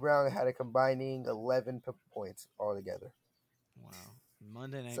AJ Brown had a combining 11 points altogether. Wow.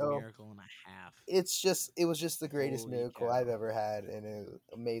 Monday Night So Miracle and a half. it was just the greatest Holy miracle cow. I've ever had, and it was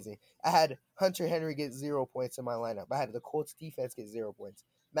amazing. I had Hunter Henry get 0 points in my lineup. I had the Colts defense get 0 points.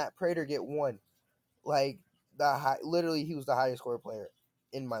 Matt Prater get 1. Like literally, he was the highest score player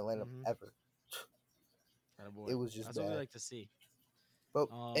in my lineup ever. Attaboy. It was just That's what we bad. like to see. But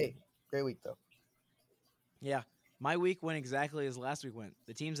hey, great week though. Yeah, my week went exactly as last week went.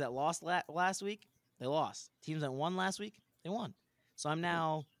 The teams that lost last week, they lost. Teams that won last week, they won. So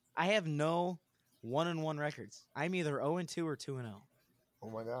I have no 1-1 records. I'm either 0-2 or 2-0. Oh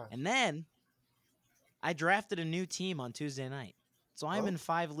my god! And then I drafted a new team on Tuesday night. So I'm in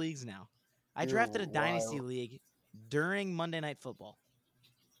 5 leagues now. I drafted a dynasty league during Monday Night Football.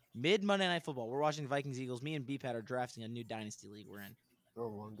 Mid Monday Night Football, we're watching Vikings Eagles. Me and BPAT are drafting a new dynasty league we're in. Oh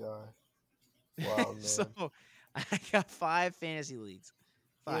my god! Wow, man. So I got 5 fantasy leagues.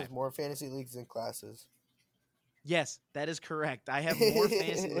 5. He has more fantasy leagues than classes. Yes, that is correct. I have more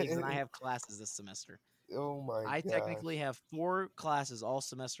fantasy leagues than I have classes this semester. Oh my god! I technically have 4 classes all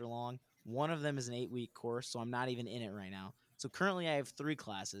semester long. One of them is an 8-week course, so I'm not even in it right now. So currently I have 3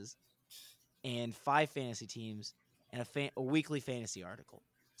 classes and 5 fantasy teams and a weekly fantasy article.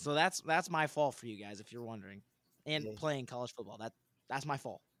 So that's my fault for you guys if you're wondering. And playing college football. That's my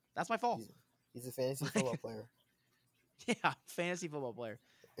fault. That's my fault. He's a fantasy football player. Yeah, fantasy football player.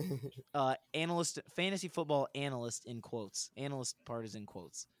 Fantasy football analyst in quotes. Analyst part is in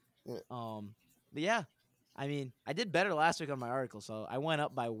quotes. Yeah. But yeah, I mean, I did better last week on my article, so I went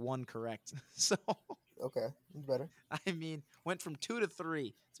up by 1 correct. So okay, better. I mean, went from 2 to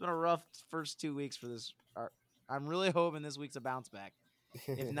 3. It's been a rough first 2 weeks for this. I'm really hoping this week's a bounce back.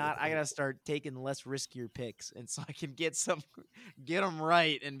 If not, I gotta start taking less riskier picks, and so I can get them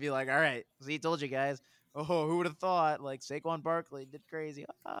right, and be like, all right, see, told you guys. Oh, who would have thought? Like Saquon Barkley did crazy.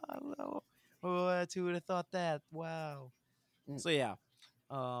 Who would have thought that? Wow. So yeah,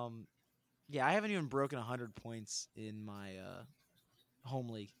 I haven't even broken 100 points in my home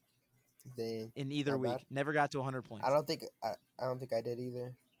league. Dang, in either week. bad. Never got to 100 points. I don't think I did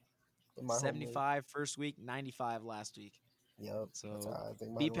either. In my 75 first week, 95 last week. Yep. So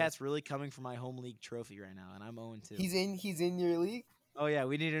BPAT's really coming for my home league trophy right now, and I'm 0-2. He's in your league? Oh yeah,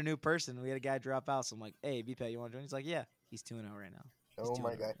 we need a new person. We had a guy drop out, so I'm like, hey, BPAT, you want to join? He's like, yeah. He's 2-0 right now. Oh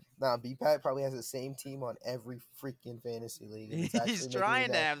my god. Nah, BPAT probably has the same team on every freaking fantasy league. He's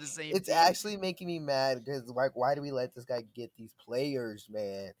trying to have the same It's team. actually making me mad because like, why do we let this guy get these players,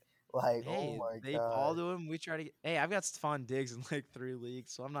 man? Like, hey, oh my god. They all do him. We try to get. Hey, I've got Stephon Diggs in like 3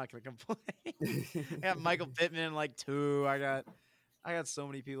 leagues, so I'm not gonna complain. I got Michael Pittman in like 2. I got so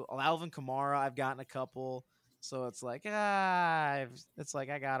many people. Alvin Kamara, I've gotten a couple. So it's like I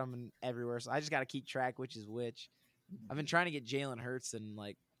got them in everywhere. So I just got to keep track which is which. I've been trying to get Jalen Hurts and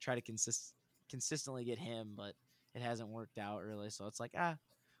like try to consistently get him, but it hasn't worked out really. So it's like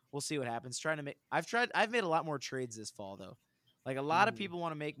we'll see what happens. I've made a lot more trades this fall though. Like a lot of people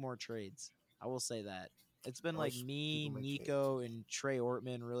want to make more trades. I will say that. It's been like me, Nico, and Trey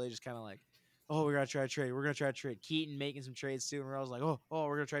Ortman really just kind of like, oh, we're gonna try to trade. We're gonna try to trade. Keaton making some trades too, and we're always like, oh,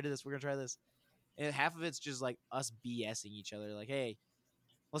 we're gonna try to do this. We're gonna try this. And half of it's just like us BSing each other. Like, hey,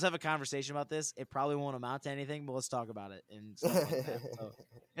 let's have a conversation about this. It probably won't amount to anything, but let's talk about it and stuff like that. So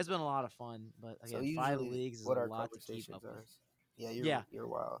it's been a lot of fun. But again, so 5 leagues is a lot to keep up with. Yeah, you're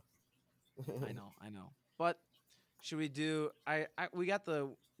wild. I know. But should we do? We forgot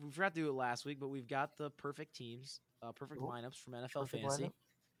to do it last week, but we've got the perfect teams, perfect lineups from NFL Fantasy. Lineup.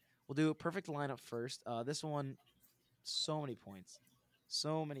 We'll do a perfect lineup first. This one, so many points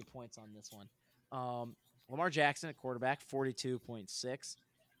on this one. Lamar Jackson at quarterback, 42.6.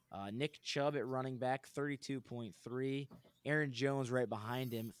 Nick Chubb at running back, 32.3. Aaron Jones right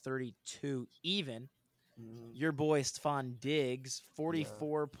behind him, 32 even. Your boy Stephon Diggs,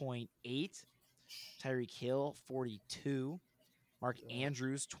 44.8. Tyreek Hill, 42. Mark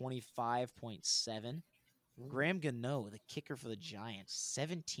Andrews, 25.7. Graham Gano, the kicker for the Giants,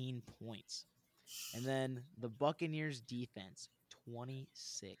 17 points. And then the Buccaneers defense,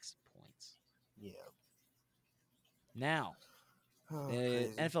 26 points. Yeah. Now,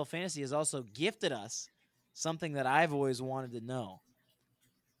 NFL Fantasy has also gifted us something that I've always wanted to know.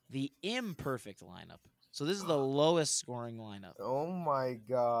 the imperfect lineup. So this is the lowest scoring lineup. Oh my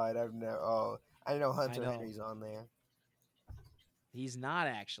God! I've never. Oh, I know I Hunter know. Henry's on there. He's not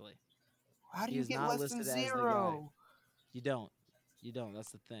actually. How do He you is get not less than listed as the guy. 0? You don't. You don't.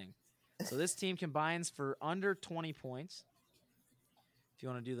 That's the thing. So this team combines for under 20 points. If you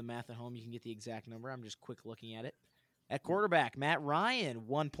want to do the math at home, you can get the exact number. I'm just quick looking at it. At quarterback, Matt Ryan,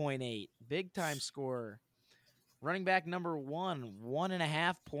 1.8. Big time scorer. Running back number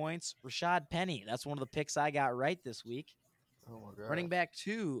 1.5 points. Rashad Penny. That's one of the picks I got right this week. Oh my God. Running back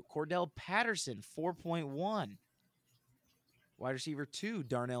 2, Cordell Patterson, 4.1. Wide receiver 2,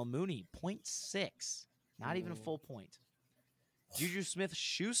 Darnell Mooney, 0.6. Not even a full point. Juju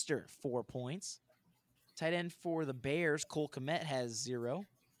Smith-Schuster, 4 points. Tight end for the Bears, Cole Kmet has 0.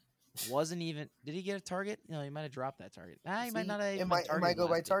 Wasn't even. Did he get a target? No, he might have dropped that target. He might not have even been targeted. It might go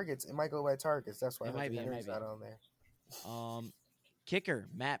by last week. targets. It might go by targets. That's why It might Hunter be. It Henry's might not on there. Kicker,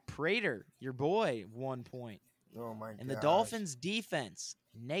 Matt Prater, your boy, 1 point. Oh my God. And the Dolphins defense,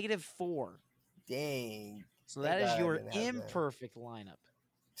 -4. Dang. So that is your imperfect lineup.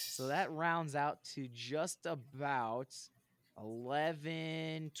 So that rounds out to just about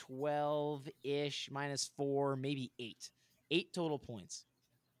 11, 12-ish, -4, maybe 8. 8 total points.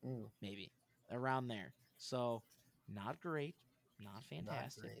 Maybe. Around there. So not great. Not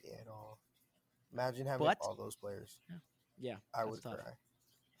fantastic. Not great at all. Imagine having all those players. Yeah. I would cry.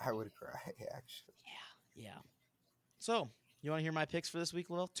 I would cry, actually. Yeah. So, you want to hear my picks for this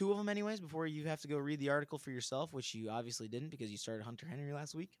week, Lil? 2 of them anyways, before you have to go read the article for yourself, which you obviously didn't because you started Hunter Henry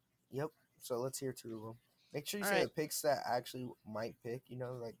last week. Yep. So let's hear 2 of them. Make sure you say the picks that I actually might pick,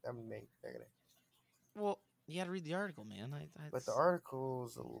 like I'm gonna make negative. Well, you got to read the article, man. But the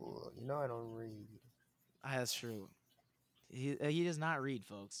articles, I don't read. That's true. He does not read,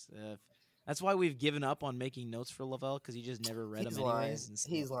 folks. That's why we've given up on making notes for Lavelle, because he just never read them anyways.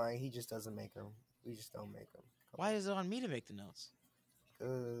 He's lying. He just doesn't make them. We just don't make them. Why is it on me to make the notes?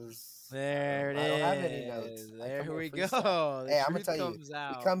 Because there it is. I don't have any notes. There we go. Hey, I'm gonna tell you,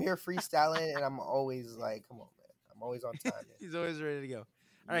 we come here freestyling, and I'm always like, come on, man. I'm always on time. He's always ready to go.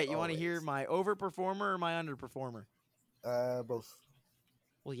 All right, you want to hear my overperformer or my underperformer? Both.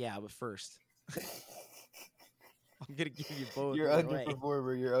 Well, yeah, but first. I'm going to give you both. You're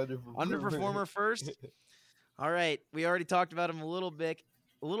underperformer. You're underperformer. Underperformer first? All right. We already talked about him a little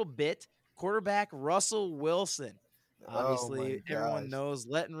bit. Quarterback Russell Wilson. Obviously, everyone knows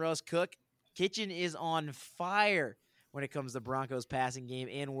letting Russ cook. Kitchen is on fire when it comes to Broncos passing game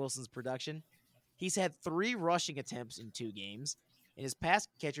and Wilson's production. He's had 3 rushing attempts in 2 games, and his pass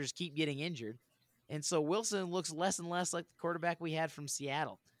catchers keep getting injured. And so Wilson looks less and less like the quarterback we had from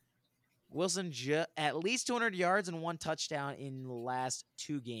Seattle. Wilson at least 200 yards and 1 touchdown in the last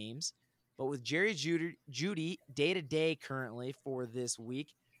 2 games. But with Jerry Jeudy day-to-day currently for this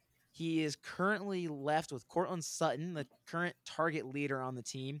week, he is currently left with Cortland Sutton, the current target leader on the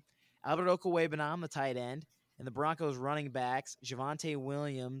team, Albert Okwuegbunam, the tight end, and the Broncos running backs, Javonte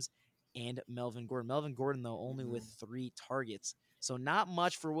Williams and Melvin Gordon. Melvin Gordon, though, only with 3 targets. So not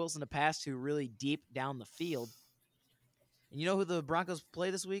much for Wilson to pass to really deep down the field. And you know who the Broncos play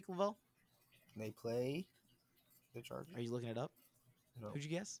this week, Lavelle? They play the Chargers. Are you looking it up? No. Who'd you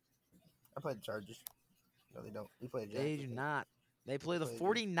guess? I played the Chargers. No, they don't. We play the Jags. They do not. They play the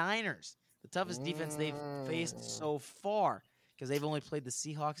 49ers, the toughest defense they've faced so far, because they've only played the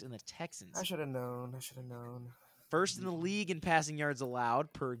Seahawks and the Texans. I should have known. First in the league in passing yards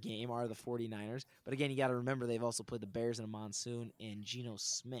allowed per game are the 49ers. But again, you got to remember they've also played the Bears in a monsoon and Geno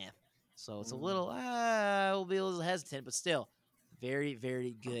Smith. So it's a little, we'll be a little hesitant, but still, very,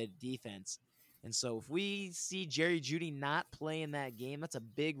 very good defense. And so if we see Jerry Jeudy not play in that game, that's a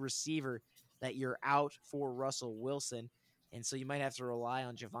big receiver that you're out for Russell Wilson. And so you might have to rely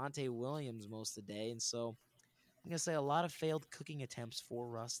on Javonte Williams most of the day. And so I'm going to say a lot of failed cooking attempts for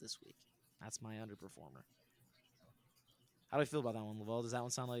Russ this week. That's my underperformer. How do I feel about that one, Lavelle? Does that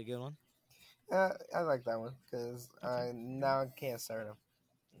one sound like a good one? I like that one because now I can't start him.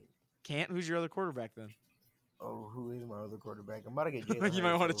 Can't? Who's your other quarterback then? Oh, who is my other quarterback? I'm about to get Jalen Hurts. You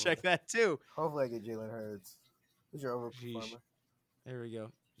might want to check that too. Hopefully I get Jalen Hurts. Who's your overperformer? There we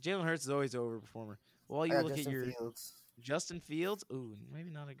go. Jalen Hurts is always an overperformer. Well, you look at your Justin Fields. Ooh,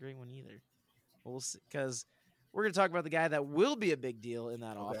 maybe not a great one either. We'll see, because we're going to talk about the guy that will be a big deal in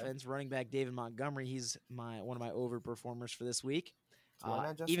that offense, running back David Montgomery. He's one of my overperformers for this week.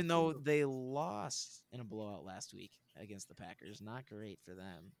 Even though they lost in a blowout last week against the Packers. Not great for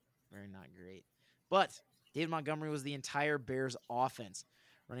them. Very not great. But David Montgomery was the entire Bears offense,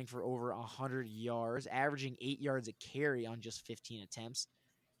 running for over 100 yards, averaging 8 yards a carry on just 15 attempts.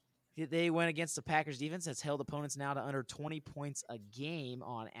 They went against the Packers defense that's held opponents now to under 20 points a game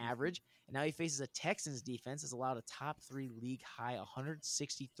on average. And now he faces a Texans defense that's allowed a top 3 league high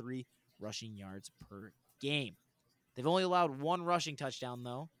 163 rushing yards per game. They've only allowed 1 rushing touchdown,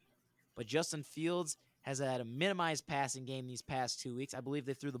 though. But Justin Fields has had a minimized passing game these past 2 weeks. I believe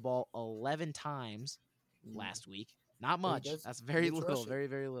they threw the ball 11 times last week. Not much. That's very little. Very,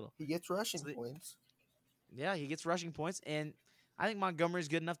 very little. He gets rushing points. Yeah, he gets rushing points. And I think Montgomery's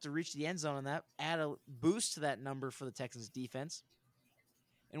good enough to reach the end zone on that, add a boost to that number for the Texans defense.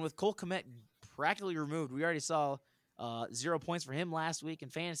 And with Cole Kmet practically removed, we already saw 0 points for him last week in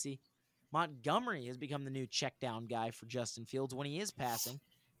fantasy. Montgomery has become the new check down guy for Justin Fields when he is passing.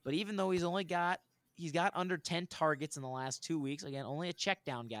 But even though he's got under 10 targets in the last 2 weeks, again, only a check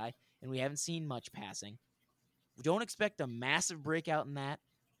down guy, and we haven't seen much passing. We don't expect a massive breakout in that,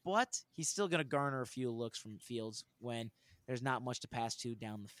 but he's still going to garner a few looks from Fields when there's not much to pass to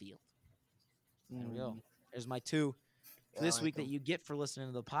down the field. There we go. There's my 2 for this week that you get for listening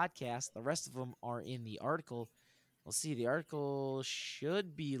to the podcast. The rest of them are in the article. We'll see. The article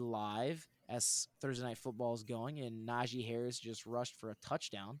should be live as Thursday Night Football is going, and Najee Harris just rushed for a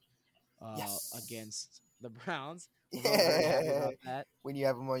touchdown against the Browns. We're very happy about that. When you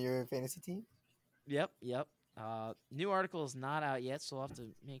have him on your fantasy team? Yep. New article is not out yet, so I'll have to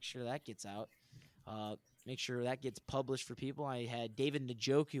make sure that gets out. Make sure that gets published for people. I had David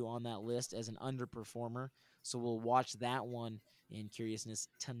Njoku on that list as an underperformer, so we'll watch that one in curiousness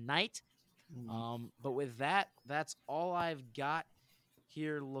tonight. But with that, that's all I've got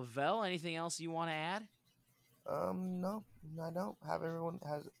here. Lavelle, anything else you want to add? No, I don't.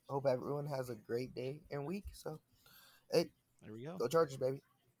 Hope everyone has a great day and week. So, hey, there we go. Go Chargers, baby.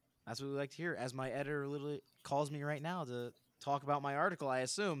 That's what we like to hear. As my editor literally calls me right now to talk about my article, I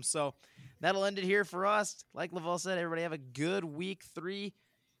assume. So that'll end it here for us. Like Lavelle said, everybody have a good week 3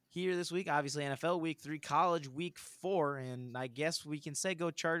 here this week. Obviously, NFL week 3, college week 4, and I guess we can say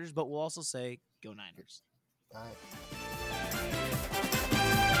go Chargers, but we'll also say go Niners. All right.